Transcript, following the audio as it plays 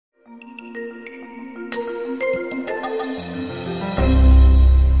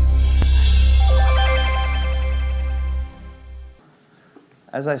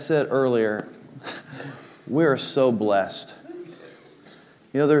as I said earlier, we are so blessed.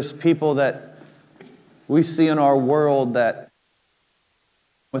 You know, there's people that we see in our world that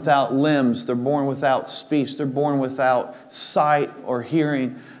without limbs, they're born without speech, they're born without sight or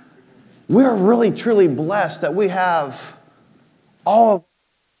hearing. We're really, truly blessed that we have all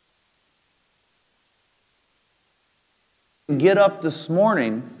of get up this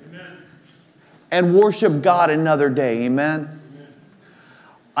morning and worship God another day. Amen?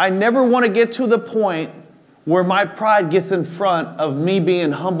 I never want to get to the point where my pride gets in front of me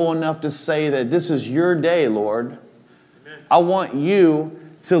being humble enough to say that this is your day, Lord. I want you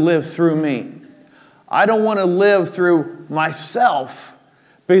to live through me. I don't want to live through myself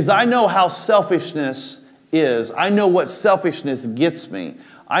because I know how selfishness is. I know what selfishness gets me.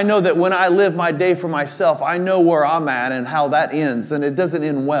 I know that when I live my day for myself, I know where I'm at and how that ends, and it doesn't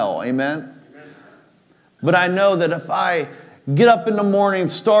end well. Amen? But I know that if I get up in the morning,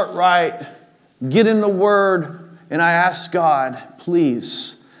 start right, get in the Word, and I ask God,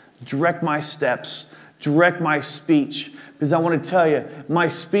 please direct my steps, direct my speech, because I want to tell you, my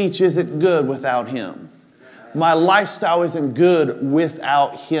speech isn't good without Him. My lifestyle isn't good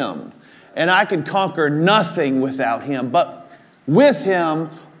without Him. And I can conquer nothing without Him. But with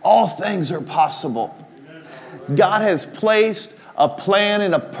Him, all things are possible. God has placed a plan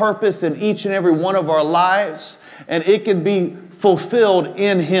and a purpose in each and every one of our lives, and it can be fulfilled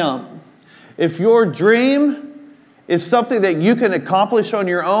in Him. If your dream is something that you can accomplish on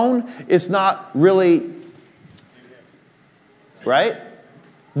your own, it's not really, right?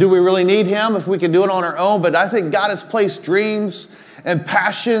 Do we really need Him if we can do it on our own? But I think God has placed dreams and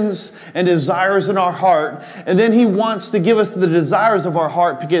passions and desires in our heart. And then He wants to give us the desires of our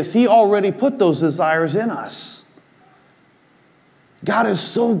heart because He already put those desires in us. God is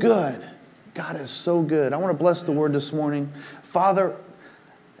so good. God is so good. I want to bless the Word this morning. Father,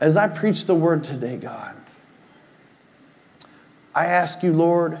 as I preach the Word today, God, I ask you,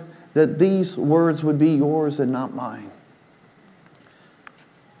 Lord, that these words would be yours and not mine.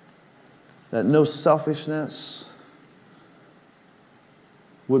 That no selfishness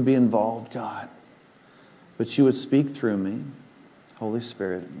would be involved, God. But you would speak through me. Holy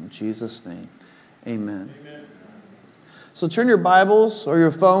Spirit, in Jesus' name, amen. Amen. So turn your Bibles or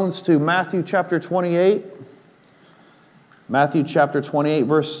your phones to Matthew chapter 28. Matthew chapter 28,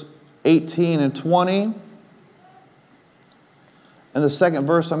 verse 18 and 20. And the second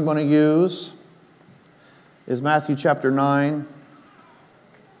verse I'm going to use is Matthew chapter 9,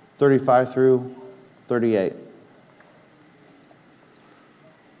 35 through 38.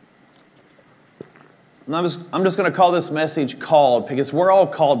 And I'm just going to call this message Called, because we're all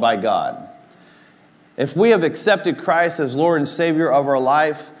called by God. If we have accepted Christ as Lord and Savior of our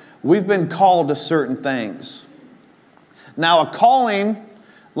life, we've been called to certain things. Now, a calling,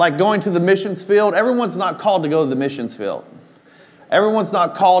 like going to the missions field, everyone's not called to go to the missions field. Everyone's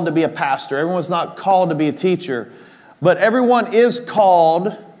not called to be a pastor. Everyone's not called to be a teacher. But everyone is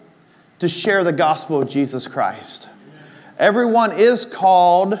called to share the gospel of Jesus Christ. Everyone is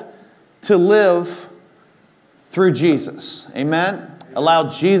called to live through Jesus. Amen? Allow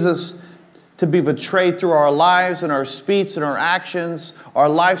Jesus to be betrayed through our lives and our speech and our actions, our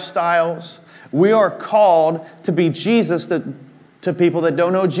lifestyles. We are called to be Jesus to people that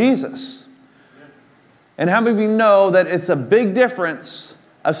don't know Jesus. And how many of you know that it's a big difference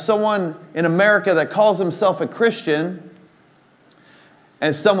of someone in America that calls himself a Christian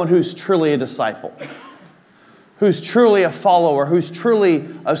and someone who's truly a disciple, who's truly a follower, who's truly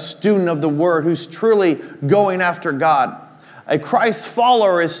a student of the Word, who's truly going after God. A Christ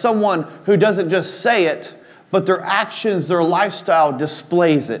follower is someone who doesn't just say it, but their actions, their lifestyle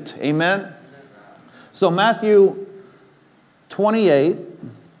displays it. Amen? So Matthew 28,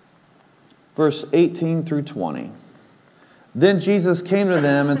 verse 18 through 20. Then Jesus came to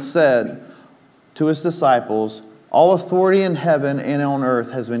them and said to His disciples, "All authority in heaven and on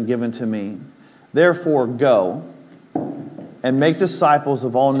earth has been given to me. Therefore go and make disciples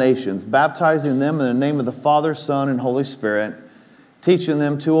of all nations, baptizing them in the name of the Father, Son, and Holy Spirit, teaching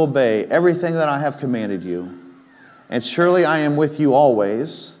them to obey everything that I have commanded you. And surely I am with you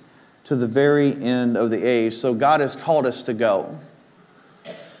always to the very end of the age." So God has called us to go.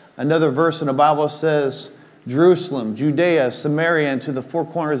 Another verse in the Bible says, Jerusalem, Judea, Samaria, and to the four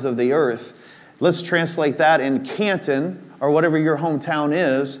corners of the earth. Let's translate that in Canton, or whatever your hometown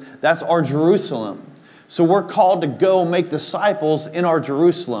is. That's our Jerusalem. So we're called to go make disciples in our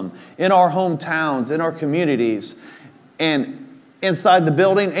Jerusalem, in our hometowns, in our communities, and inside the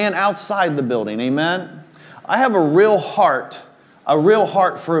building and outside the building. Amen? I have a real heart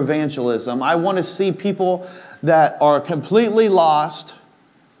for evangelism. I want to see people that are completely lost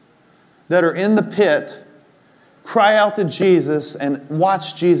that are in the pit cry out to Jesus and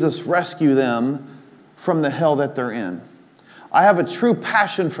watch Jesus rescue them from the hell that they're in. I have a true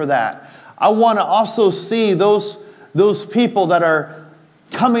passion for that. I want to also see those people that are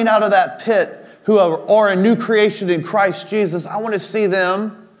coming out of that pit who are a new creation in Christ Jesus. I want to see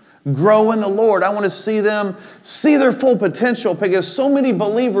them grow in the Lord. I want to see them see their full potential, because so many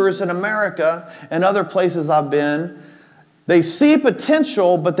believers in America and other places I've been, they see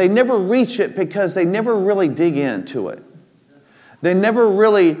potential, but they never reach it because they never really dig into it. They never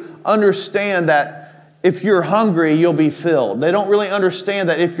really understand that if you're hungry, you'll be filled. They don't really understand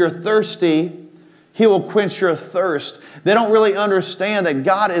that if you're thirsty, He will quench your thirst. They don't really understand that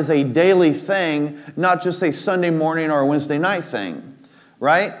God is a daily thing, not just a Sunday morning or a Wednesday night thing,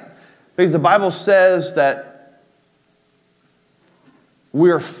 right? Because the Bible says that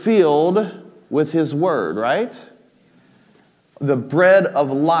we're filled with His Word, right? The bread of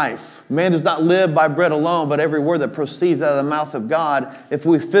life. Man does not live by bread alone, but every word that proceeds out of the mouth of God. If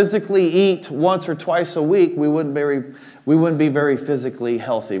we physically eat once or twice a week, we wouldn't be very physically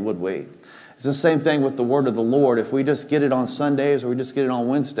healthy, would we? It's the same thing with the word of the Lord. If we just get it on Sundays or we just get it on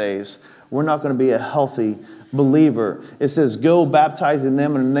Wednesdays, we're not going to be a healthy believer. It says, go baptizing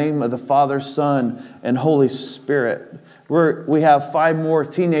them in the name of the Father, Son, and Holy Spirit. We have 5 more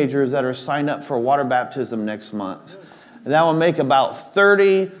teenagers that are signed up for water baptism next month. That will make about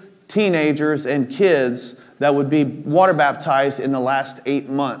 30 teenagers and kids that would be water baptized in the last 8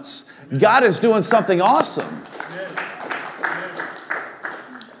 months. God is doing something awesome.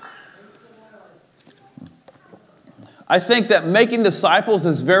 I think that making disciples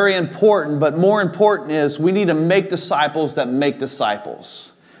is very important, but more important is we need to make disciples that make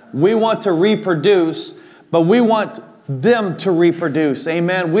disciples. We want to reproduce, but we want them to reproduce.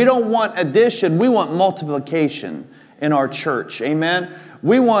 Amen. We don't want addition, we want multiplication in our church. Amen.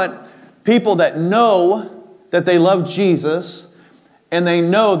 We want people that know that they love Jesus and they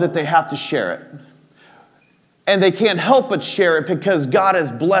know that they have to share it. And they can't help but share it because God has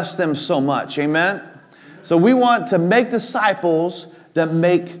blessed them so much. Amen. So we want to make disciples that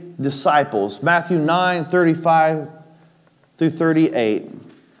make disciples. Matthew 9:35 through 38.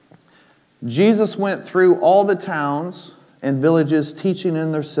 Jesus went through all the towns and villages, teaching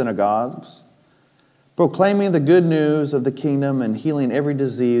in their synagogues, proclaiming the good news of the kingdom and healing every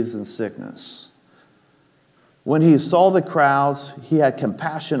disease and sickness. When He saw the crowds, He had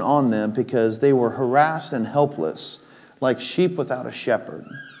compassion on them because they were harassed and helpless, like sheep without a shepherd.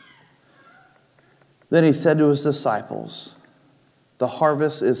 Then He said to His disciples, the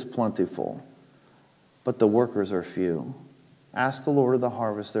harvest is plentiful, but the workers are few. Ask the Lord of the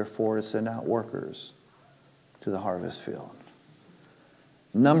harvest, therefore, to send out workers to the harvest field.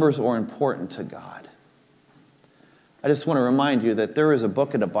 Numbers are important to God. I just want to remind you that there is a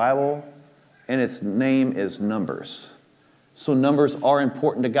book in the Bible, and its name is Numbers. So numbers are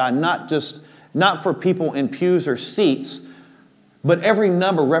important to God, not for people in pews or seats, but every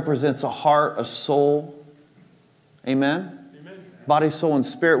number represents a heart, a soul. Amen? Amen? Body, soul, and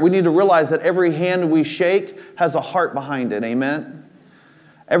spirit. We need to realize that every hand we shake has a heart behind it. Amen?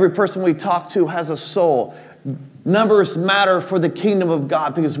 Every person we talk to has a soul. Numbers matter for the kingdom of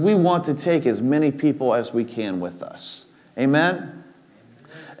God because we want to take as many people as we can with us. Amen?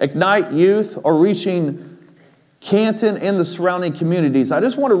 Ignite Youth are reaching Canton and the surrounding communities. I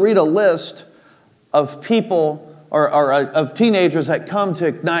just want to read a list of people or of teenagers that come to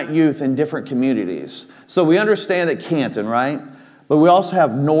Ignite Youth in different communities. So we understand that Canton, right? But we also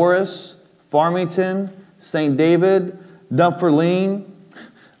have Norris, Farmington, St. David, Dunfermline,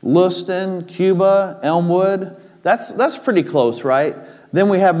 Lewiston, Cuba, Elmwood. That's pretty close, right? Then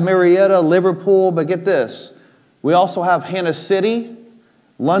we have Marietta, Liverpool, but get this. We also have Hannah City,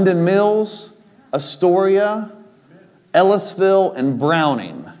 London Mills, Astoria, Ellisville, and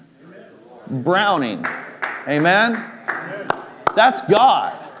Browning. Browning. Amen? That's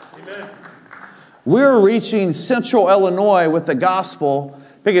God. We're reaching Central Illinois with the gospel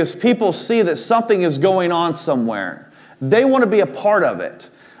because people see that something is going on somewhere. They want to be a part of it.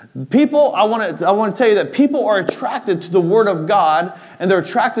 People, I want to tell you that people are attracted to the Word of God, and they're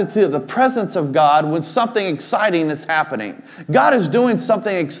attracted to the presence of God when something exciting is happening. God is doing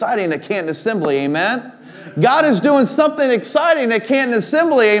something exciting at Canton Assembly, amen? God is doing something exciting at Canton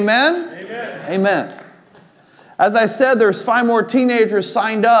Assembly, amen? Amen. Amen. As I said, there's 5 more teenagers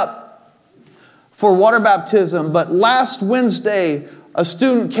signed up for water baptism, but last Wednesday, a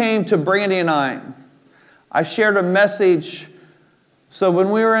student came to Brandy and I shared a message. So when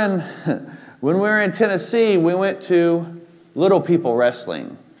we were in Tennessee, we went to Little People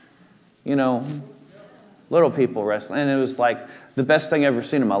Wrestling. You know, Little people wrestling. And it was like the best thing I've ever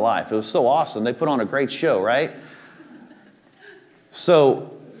seen in my life. It was so awesome. They put on a great show, right?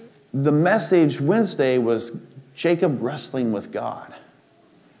 So the message Wednesday was Jacob wrestling with God.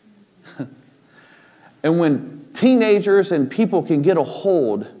 And when teenagers and people can get a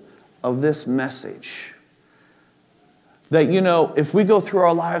hold of this message, that, if we go through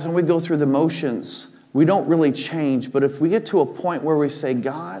our lives and we go through the motions, we don't really change. But if we get to a point where we say,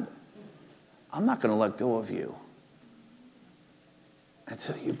 God, I'm not going to let go of you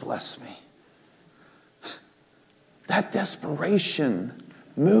until you bless me. That desperation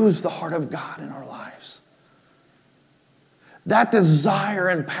moves the heart of God in our lives. That desire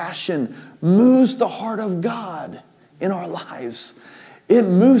and passion moves the heart of God in our lives. It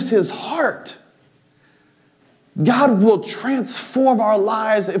moves His heart. God will transform our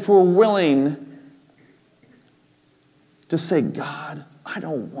lives if we're willing to say, God, I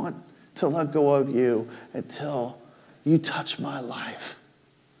don't want to let go of you until you touch my life.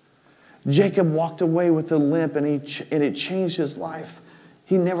 Jacob walked away with a limp and it changed his life.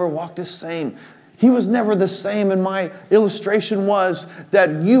 He never walked the same. He was never the same, and my illustration was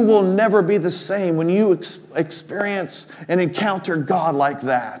that you will never be the same when you experience and encounter God like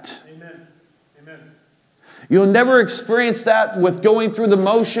that. Amen. Amen. You'll never experience that with going through the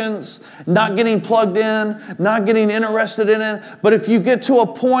motions, not getting plugged in, not getting interested in it. But if you get to a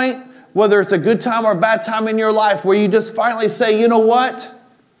point, whether it's a good time or a bad time in your life, where you just finally say, you know what?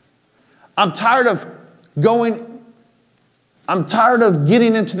 I'm tired of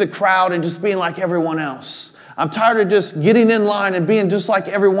getting into the crowd and just being like everyone else. I'm tired of just getting in line and being just like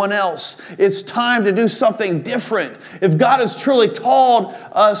everyone else. It's time to do something different. If God has truly called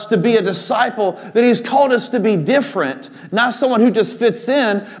us to be a disciple, then He's called us to be different. Not someone who just fits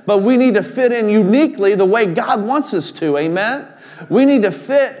in, but we need to fit in uniquely the way God wants us to. Amen? We need to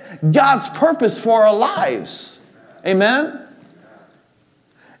fit God's purpose for our lives. Amen?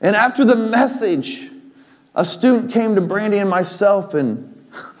 And after the message, a student came to Brandy and myself and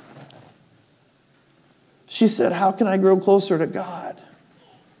she said, how can I grow closer to God?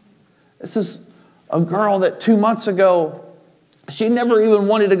 This is a girl that 2 months ago, she never even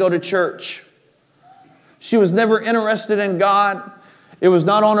wanted to go to church. She was never interested in God. It was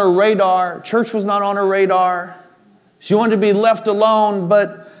not on her radar. Church was not on her radar. She wanted to be left alone,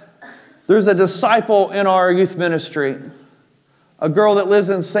 but there's a disciple in our youth ministry, a girl that lives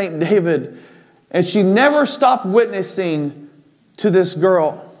in St. David, and she never stopped witnessing to this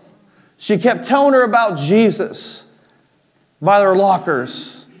girl. She kept telling her about Jesus by their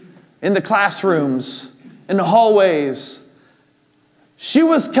lockers, in the classrooms, in the hallways. She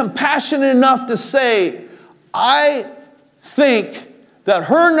was compassionate enough to say, I think that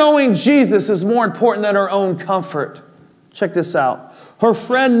her knowing Jesus is more important than her own comfort. Check this out. Her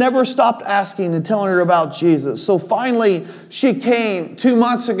friend never stopped asking and telling her about Jesus. So finally, she came 2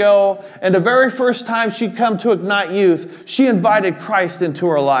 months ago, and the very first time she come to Ignite Youth, she invited Christ into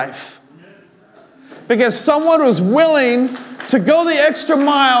her life. Because someone was willing to go the extra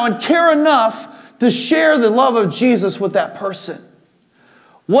mile and care enough to share the love of Jesus with that person.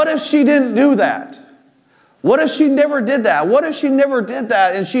 What if she didn't do that? What if she never did that? What if she never did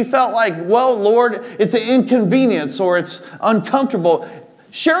that and she felt like, well, Lord, it's an inconvenience or it's uncomfortable?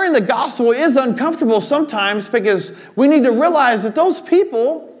 Sharing the gospel is uncomfortable sometimes because we need to realize that those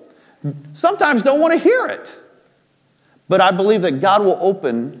people sometimes don't want to hear it. But I believe that God will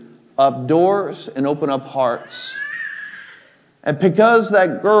open up doors and open up hearts. And because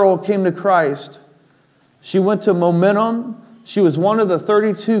that girl came to Christ, she went to Momentum. She was one of the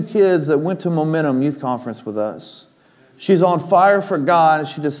 32 kids that went to Momentum Youth Conference with us. She's on fire for God, and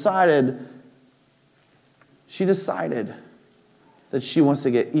she decided that she wants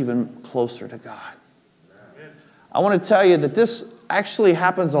to get even closer to God. I want to tell you that this actually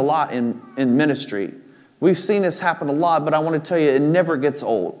happens a lot in ministry. We've seen this happen a lot, but I want to tell you it never gets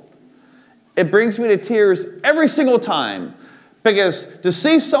old. It brings me to tears every single time. Because to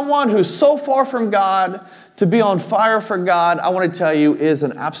see someone who's so far from God to be on fire for God, I want to tell you, is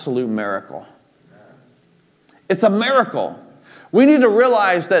an absolute miracle. It's a miracle. We need to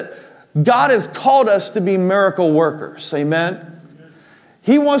realize that God has called us to be miracle workers. Amen?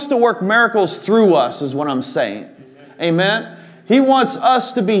 He wants to work miracles through us, is what I'm saying. Amen? He wants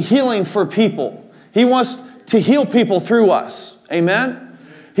us to be healing for people. He wants to heal people through us. Amen?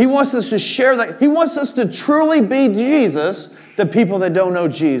 He wants us to share that. He wants us to truly be Jesus to people that don't know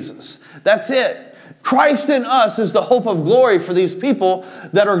Jesus. That's it. Christ in us is the hope of glory for these people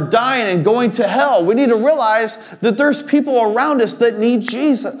that are dying and going to hell. We need to realize that there's people around us that need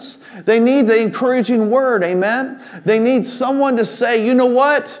Jesus. They need the encouraging word, amen? They need someone to say, you know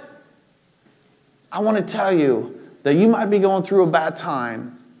what? I want to tell you that you might be going through a bad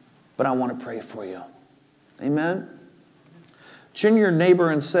time, but I want to pray for you. Amen? Turn to your neighbor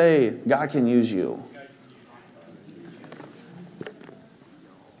and say, God can use you.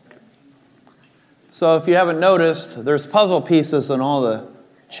 So if you haven't noticed, there's puzzle pieces on all the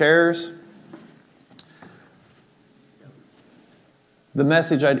chairs. The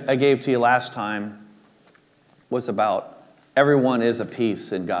message I gave to you last time was about everyone is a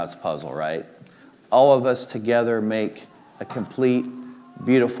piece in God's puzzle, right? All of us together make a complete,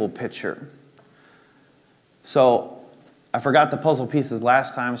 beautiful picture. So I forgot the puzzle pieces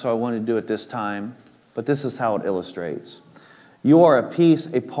last time, so I wanted to do it this time. But this is how it illustrates. You are a piece,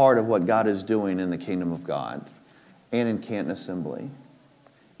 a part of what God is doing in the kingdom of God and in Canton Assembly.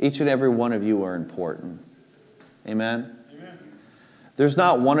 Each and every one of you are important. Amen? Amen. There's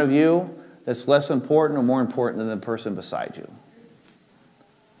not one of you that's less important or more important than the person beside you.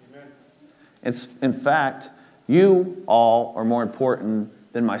 Amen. In fact, you all are more important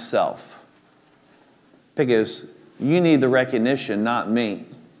than myself. Because you need the recognition, not me.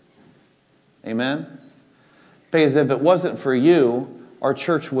 Amen? Because if it wasn't for you, our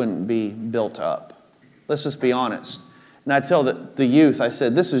church wouldn't be built up. Let's just be honest. And I tell the youth, I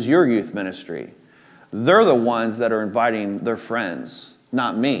said, this is your youth ministry. They're the ones that are inviting their friends,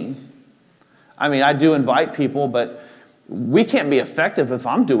 not me. I mean, I do invite people, but we can't be effective if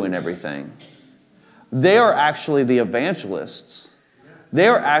I'm doing everything. They are actually the evangelists. They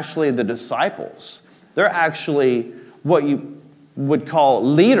are actually the disciples. They're actually what you would call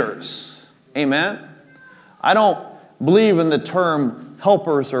leaders. Amen? I don't believe in the term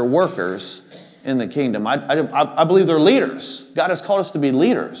helpers or workers in the kingdom. I believe they're leaders. God has called us to be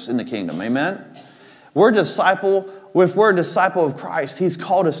leaders in the kingdom. Amen? If we're a disciple of Christ, He's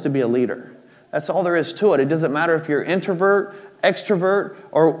called us to be a leader. That's all there is to it. It doesn't matter if you're introvert, extrovert,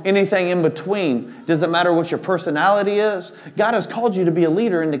 or anything in between. It doesn't matter what your personality is. God has called you to be a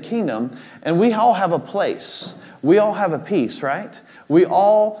leader in the kingdom, and we all have a place. We all have a piece, right? We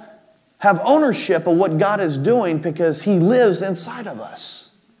all have ownership of what God is doing because He lives inside of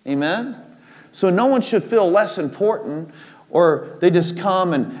us. Amen? So no one should feel less important or they just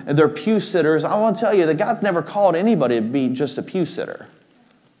come and they're pew sitters. I want to tell you that God's never called anybody to be just a pew sitter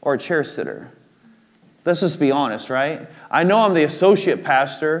or a chair sitter. Let's just be honest, right? I know I'm the associate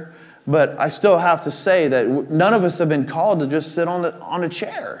pastor, but I still have to say that none of us have been called to just sit on a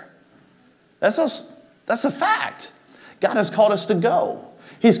chair. That's a fact. God has called us to go.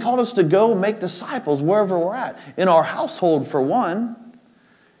 He's called us to go make disciples wherever we're at. In our household, for one.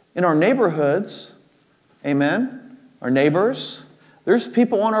 In our neighborhoods. Amen? Our neighbors. There's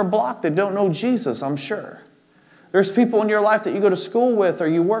people on our block that don't know Jesus, I'm sure. There's people in your life that you go to school with or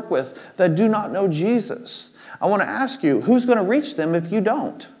you work with that do not know Jesus. I want to ask you, who's going to reach them if you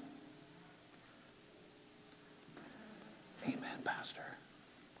don't? Amen, Pastor.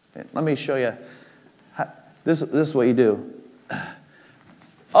 Let me show you. This is what you do.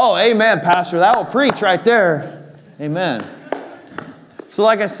 Oh, amen, Pastor. That will preach right there. Amen. So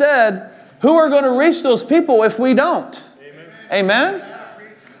like I said, who are going to reach those people if we don't? Amen? Amen?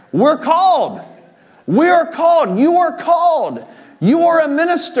 We're called. We are called. You are called. You are a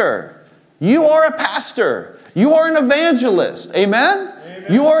minister. You are a pastor. You are an evangelist. Amen? Amen?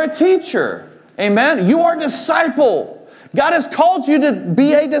 You are a teacher. Amen? You are a disciple. God has called you to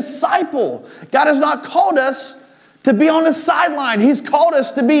be a disciple. God has not called us to be on the sideline. He's called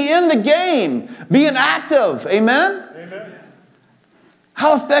us to be in the game, being active. Amen? Amen?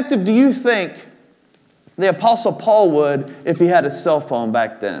 How effective do you think the Apostle Paul would if he had a cell phone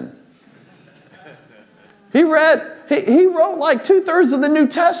back then? He wrote like 2/3 of the New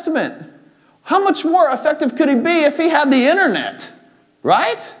Testament. How much more effective could he be if he had the internet?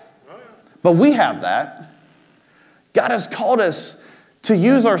 Right? But we have that. God has called us to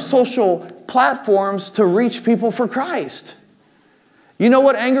use our social platforms to reach people for Christ. You know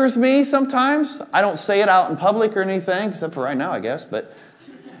what angers me sometimes? I don't say it out in public or anything, except for right now, I guess, but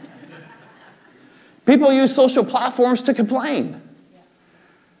people use social platforms to complain.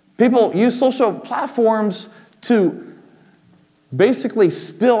 People use social platforms to basically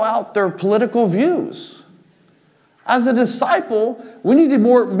spill out their political views. As a disciple, we need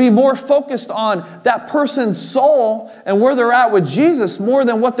to be more focused on that person's soul and where they're at with Jesus more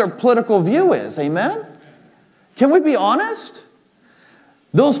than what their political view is. Amen? Can we be honest?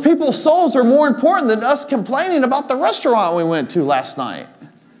 Those people's souls are more important than us complaining about the restaurant we went to last night.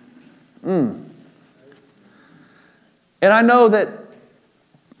 And I know that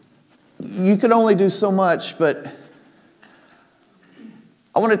you can only do so much, but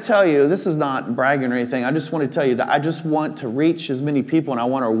I want to tell you, this is not bragging or anything. I just want to tell you that I just want to reach as many people, and I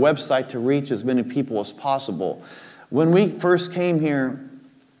want our website to reach as many people as possible. When we first came here,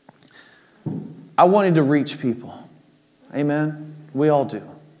 I wanted to reach people. Amen? We all do.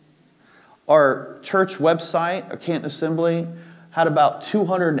 Our church website, our Canton Assembly, had about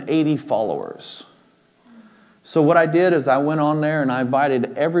 280 followers. So what I did is I went on there and I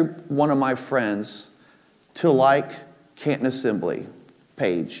invited every one of my friends to like Canton Assembly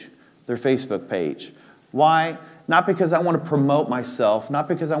page, their Facebook page. Why? Not because I want to promote myself, not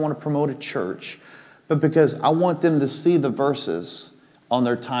because I want to promote a church, but because I want them to see the verses on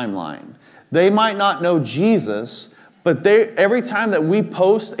their timeline. They might not know Jesus, but every time that we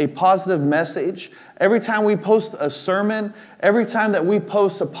post a positive message, every time we post a sermon, every time that we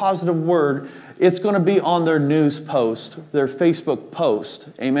post a positive word, it's going to be on their news post, their Facebook post.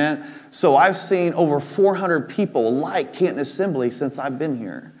 Amen? So I've seen over 400 people like Canton Assembly since I've been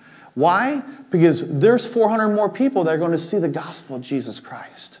here. Why? Because there's 400 more people that are going to see the gospel of Jesus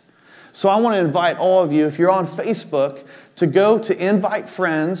Christ. So I want to invite all of you, if you're on Facebook, to go to invite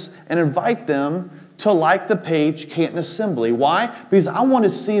friends and invite them to like the page Canton Assembly. Why? Because I want to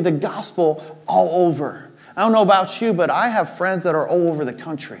see the gospel all over. I don't know about you, but I have friends that are all over the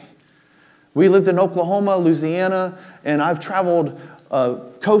country. We lived in Oklahoma, Louisiana, and I've traveled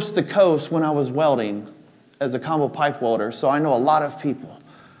coast to coast when I was welding as a combo pipe welder, so I know a lot of people.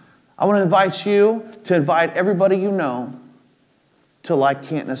 I want to invite you to invite everybody you know to like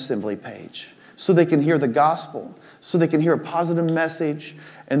Canton Assembly page so they can hear the gospel, so they can hear a positive message,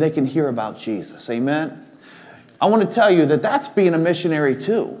 and they can hear about Jesus. Amen? I want to tell you that that's being a missionary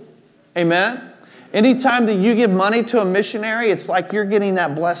too. Amen? Anytime that you give money to a missionary, it's like you're getting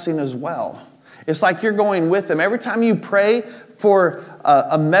that blessing as well. It's like you're going with them. Every time you pray for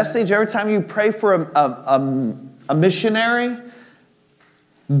a message, every time you pray for a missionary,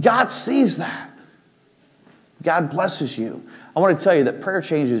 God sees that. God blesses you. I want to tell you that prayer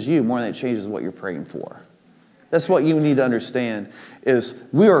changes you more than it changes what you're praying for. That's what you need to understand, is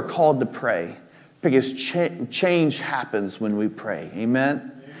we are called to pray because change happens when we pray. Amen?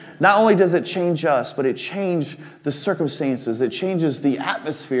 Not only does it change us, but it changes the circumstances. It changes the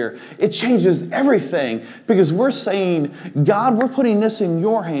atmosphere. It changes everything because we're saying, God, we're putting this in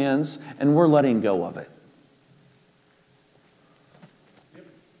your hands and we're letting go of it.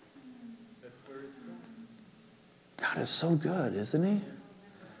 God is so good, isn't He?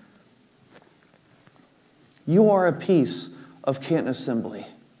 You are a piece of Canton Assembly.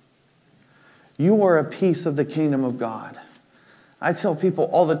 You are a piece of the kingdom of God. I tell people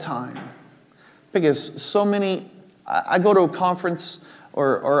all the time, because so many, I go to a conference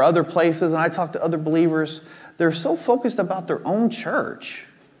or other places and I talk to other believers, they're so focused about their own church.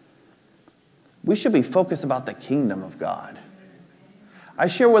 We should be focused about the kingdom of God. I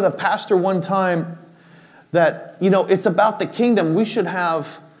shared with a pastor one time that, it's about the kingdom. We should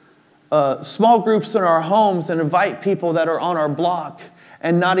have small groups in our homes and invite people that are on our block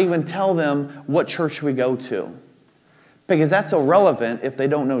and not even tell them what church we go to. Because that's irrelevant if they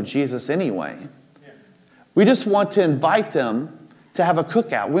don't know Jesus anyway. We just want to invite them to have a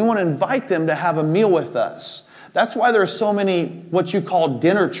cookout. We want to invite them to have a meal with us. That's why there are so many what you call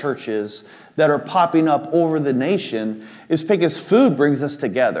dinner churches that are popping up over the nation, is because food brings us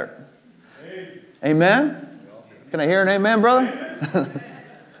together. Amen? Can I hear an amen, brother?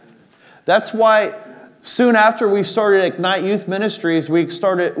 That's why soon after we started Ignite Youth Ministries, we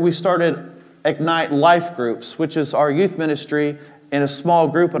started Ignite Life Groups, which is our youth ministry in a small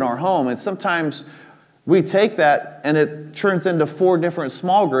group in our home. And sometimes we take that and it turns into 4 different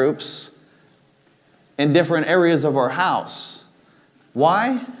small groups in different areas of our house.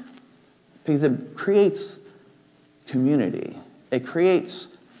 Why? Because it creates community. It creates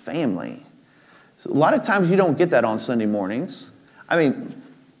family. So a lot of times you don't get that on Sunday mornings.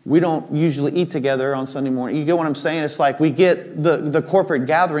 We don't usually eat together on Sunday morning. You get what I'm saying? It's like we get the corporate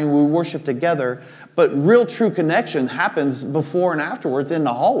gathering, we worship together, but real true connection happens before and afterwards in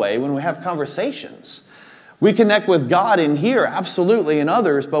the hallway when we have conversations. We connect with God in here, absolutely, and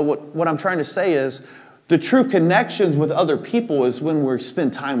others, but what I'm trying to say is the true connections with other people is when we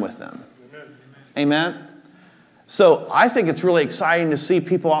spend time with them. Amen? So I think it's really exciting to see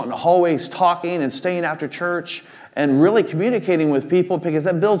people out in the hallways talking and staying after church and really communicating with people, because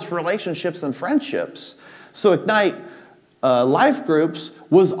that builds relationships and friendships. So Ignite Life Groups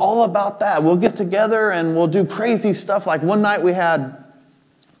was all about that. We'll get together and we'll do crazy stuff. Like one night we had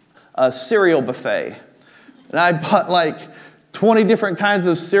a cereal buffet. And I bought like 20 different kinds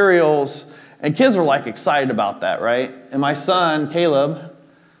of cereals. And kids were like excited about that, right? And my son, Caleb,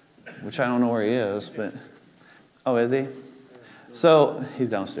 which I don't know where he is, but, oh, is he? So he's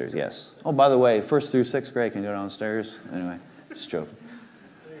downstairs, yes. Oh, by the way, 1st through 6th grade can go downstairs. Anyway, just joking.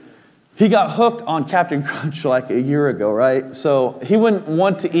 He got hooked on Captain Crunch like a year ago, right? So he wouldn't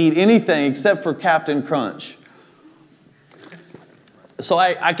want to eat anything except for Captain Crunch. So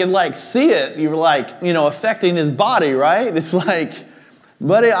I could like see it. You were like, affecting his body, right? It's like,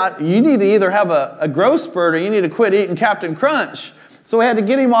 buddy, you need to either have a growth spurt or you need to quit eating Captain Crunch. So we had to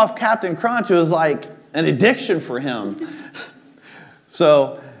get him off Captain Crunch. It was like an addiction for him.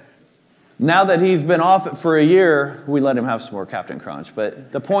 So now that he's been off it for a year, we let him have some more Captain Crunch.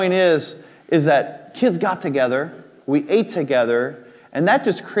 But the point is that kids got together, we ate together, and that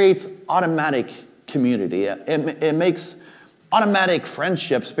just creates automatic community. It makes automatic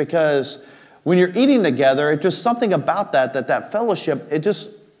friendships, because when you're eating together, it's just something about that fellowship, it just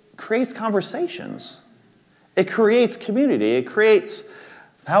creates conversations. It creates community. It creates,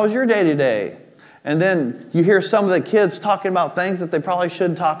 how was your day today? And then you hear some of the kids talking about things that they probably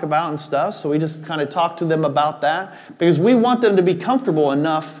shouldn't talk about and stuff, so we just kind of talk to them about that, because we want them to be comfortable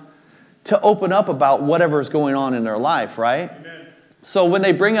enough to open up about whatever's going on in their life, right? Amen. So when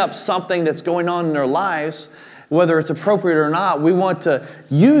they bring up something that's going on in their lives, whether it's appropriate or not, we want to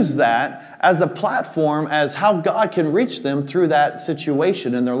use that as a platform as how God can reach them through that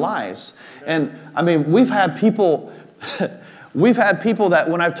situation in their lives. And I mean, we've had people that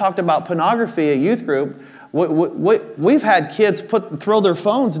when I've talked about pornography at youth group, we've had kids throw their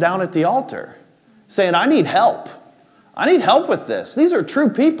phones down at the altar saying, I need help. I need help with this. These are true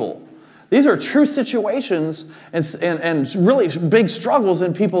people. These are true situations and really big struggles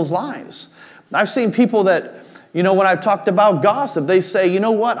in people's lives. I've seen people that, when I've talked about gossip, they say, you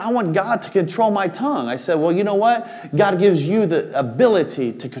know what? I want God to control my tongue. I said, well, you know what? God gives you the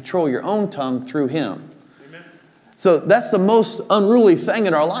ability to control your own tongue through Him. Amen. So that's the most unruly thing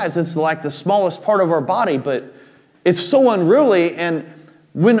in our lives. It's like the smallest part of our body, but it's so unruly. And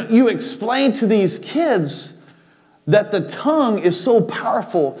when you explain to these kids that the tongue is so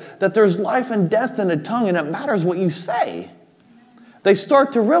powerful, that there's life and death in the tongue, and it matters what you say, they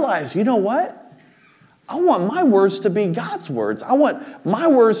start to realize, you know what? I want my words to be God's words. I want my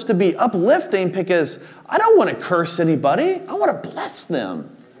words to be uplifting, because I don't want to curse anybody. I want to bless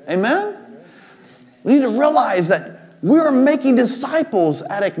them. Amen? We need to realize that we're making disciples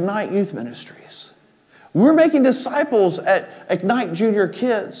at Ignite Youth Ministries. We're making disciples at Ignite Junior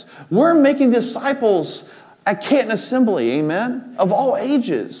Kids. We're making disciples at Canton Assembly, amen, of all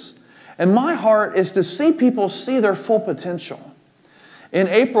ages. And my heart is to see people see their full potential. In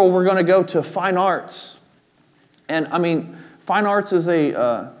April, we're going to go to Fine Arts. And I mean, Fine Arts is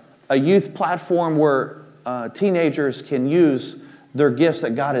a youth platform where teenagers can use their gifts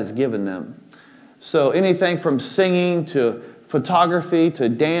that God has given them. So anything from singing to photography to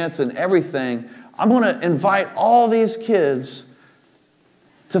dance and everything, I'm going to invite all these kids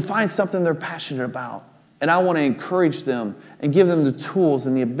to find something they're passionate about. And I want to encourage them and give them the tools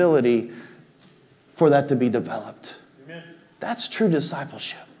and the ability for that to be developed. Amen. That's true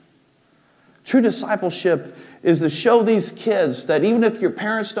discipleship. True discipleship is to show these kids that even if your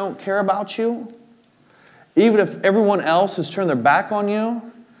parents don't care about you, even if everyone else has turned their back on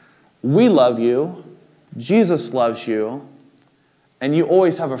you, we love you, Jesus loves you, and you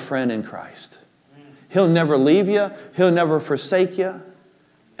always have a friend in Christ. He'll never leave you, He'll never forsake you,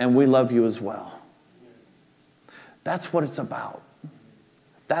 and we love you as well. That's what it's about.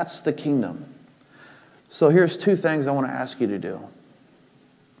 That's the kingdom. So here's 2 things I want to ask you to do.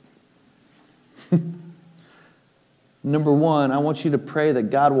 Number 1, I want you to pray that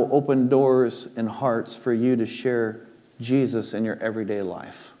God will open doors and hearts for you to share Jesus in your everyday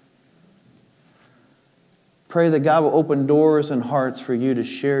life. Pray that God will open doors and hearts for you to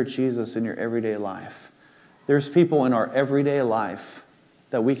share Jesus in your everyday life. There's people in our everyday life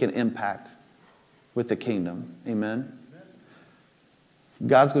that we can impact with the kingdom. Amen?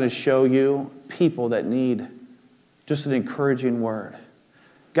 God's going to show you people that need just an encouraging word.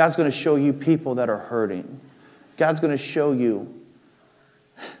 God's going to show you people that are hurting. God's going to show you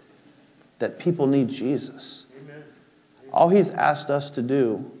that people need Jesus. Amen. All He's asked us to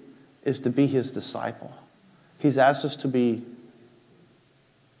do is to be His disciple. He's asked us to be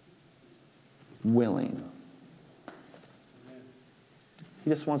willing. He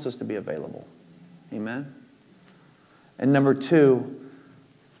just wants us to be available. Amen? And number 2,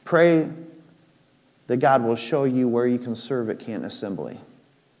 pray that God will show you where you can serve at Canton Assembly.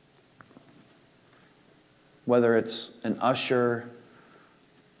 Whether it's an usher,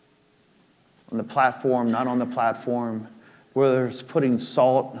 on the platform, not on the platform, whether it's putting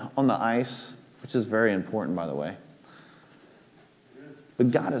salt on the ice, which is very important, by the way.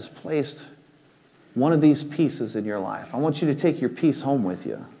 But God has placed one of these pieces in your life. I want you to take your piece home with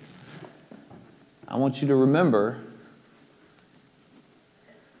you. I want you to remember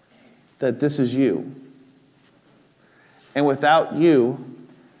that this is you. And without you,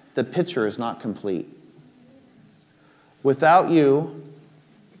 the picture is not complete. Without you,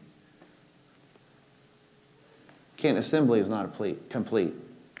 Canton Assembly is not complete.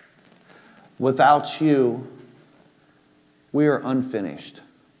 Without you, we are unfinished.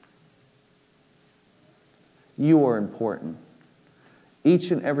 You are important.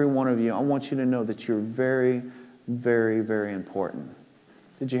 Each and every one of you, I want you to know that you're very, very, very important.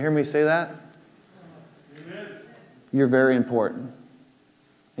 Did you hear me say that? Amen. You're very important.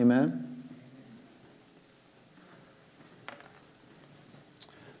 Amen?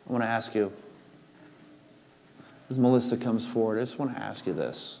 I want to ask you, as Melissa comes forward, I just want to ask you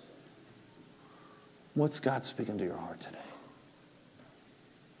this. What's God speaking to your heart today?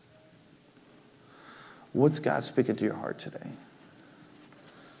 What's God speaking to your heart today?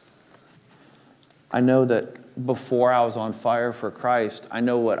 I know that before I was on fire for Christ, I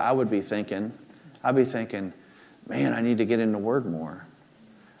know what I would be thinking. I'd be thinking, man, I need to get in the Word more.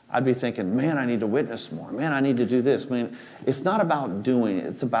 I'd be thinking, man, I need to witness more. Man, I need to do this. Man, it's not about doing it.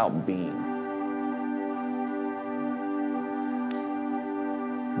 It's about being.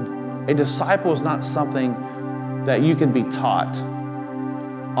 A disciple is not something that you can be taught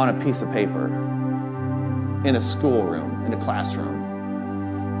on a piece of paper, in a schoolroom, in a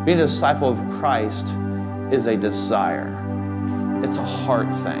classroom. Being a disciple of Christ is a desire. It's a heart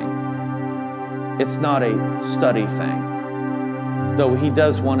thing. It's not a study thing. Though He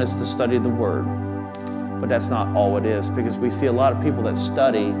does want us to study the Word. But that's not all it is, because we see a lot of people that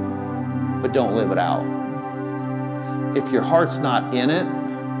study but don't live it out. If your heart's not in it,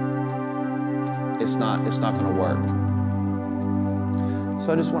 it's not going to work.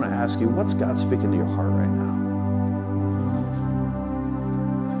 So I just want to ask you, what's God speaking to your heart right now?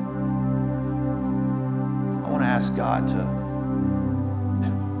 I want to ask God to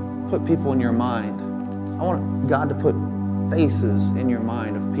put people in your mind. I want God to put faces in your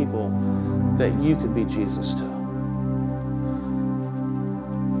mind of people that you could be Jesus to.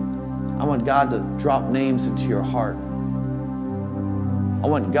 I want God to drop names into your heart. I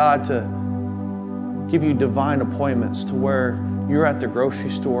want God to give you divine appointments to where you're at the grocery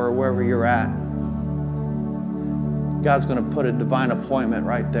store or wherever you're at. God's going to put a divine appointment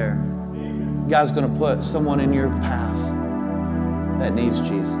right there. God's going to put someone in your path that needs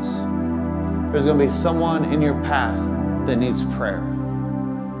Jesus. There's going to be someone in your path that needs prayer.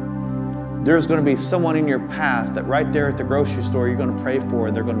 There's going to be someone in your path that right there at the grocery store you're going to pray for,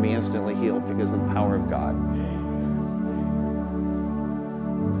 and they're going to be instantly healed because of the power of God.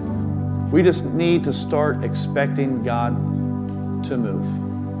 We just need to start expecting God to move.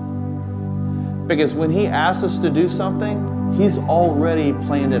 Because when He asks us to do something, He's already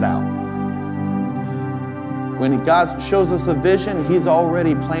planned it out. When God shows us a vision, He's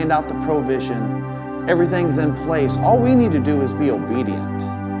already planned out the provision. Everything's in place. All we need to do is be obedient.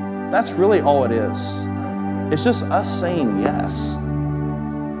 That's really all it is. It's just us saying yes.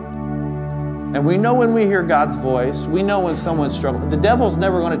 And we know when we hear God's voice, we know when someone's struggling. The devil's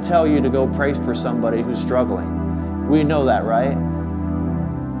never going to tell you to go pray for somebody who's struggling. We know that, right?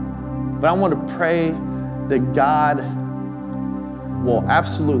 But I want to pray that God will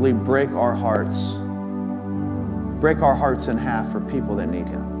absolutely break our hearts in half for people that need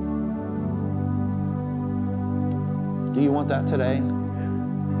Him. Do you want that today?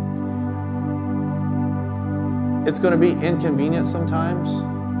 It's going to be inconvenient sometimes,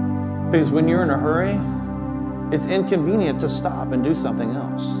 because when you're in a hurry, it's inconvenient to stop and do something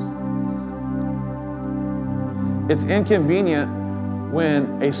else. It's inconvenient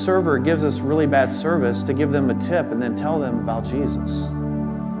when a server gives us really bad service to give them a tip and then tell them about Jesus.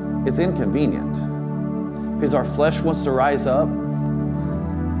 It's inconvenient because our flesh wants to rise up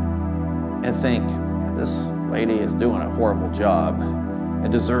and think, this lady is doing a horrible job and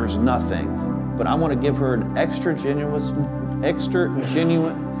deserves nothing, but I want to give her an extra generous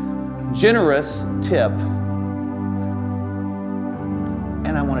tip,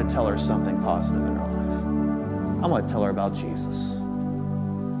 and I want to tell her something positive in her life. I want to tell her about Jesus.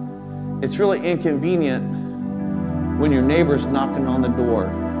 It's really inconvenient when your neighbor's knocking on the door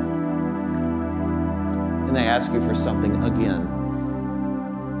and they ask you for something again.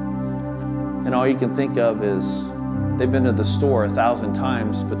 And all you can think of is they've been to the store 1,000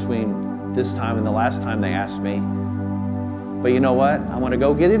 times between this time and the last time they asked me. But you know what? I want to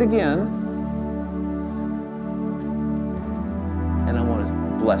go get it again. And I want to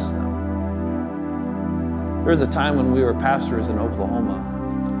bless them. There was a time when we were pastors in Oklahoma.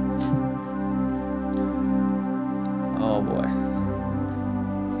 Oh boy.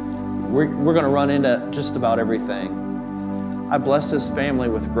 We're going to run into just about everything. I bless this family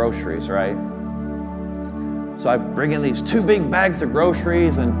with groceries, right? So I bring in these 2 big bags of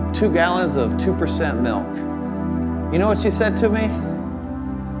groceries and 2 gallons of 2% milk. You know what she said to me?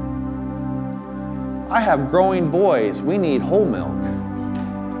 I have growing boys. We need whole milk.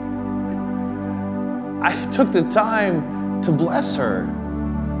 I took the time to bless her.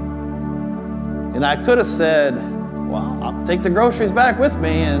 And I could have said, well, I'll take the groceries back with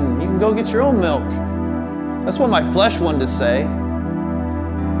me and you can go get your own milk. That's what my flesh wanted to say.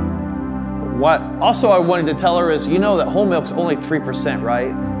 What also I wanted to tell her is, you know that whole milk's only 3%,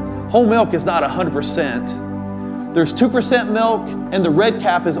 right? Whole milk is not 100%. There's 2% milk and the red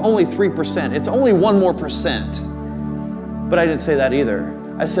cap is only 3%. It's only 1 more percent. But I didn't say that either.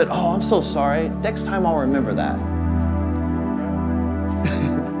 I said, oh, I'm so sorry. Next time I'll remember that.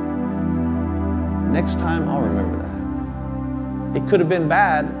 Next time I'll remember that. It could have been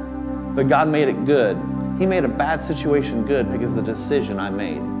bad, but God made it good. He made a bad situation good because of the decision I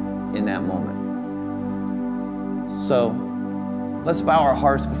made in that moment. So let's bow our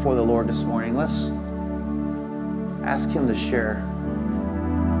hearts before the Lord this morning. Let's ask Him to share.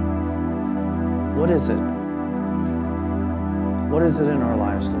 What is it? What is it in our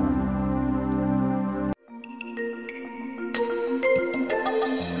lives, Lord?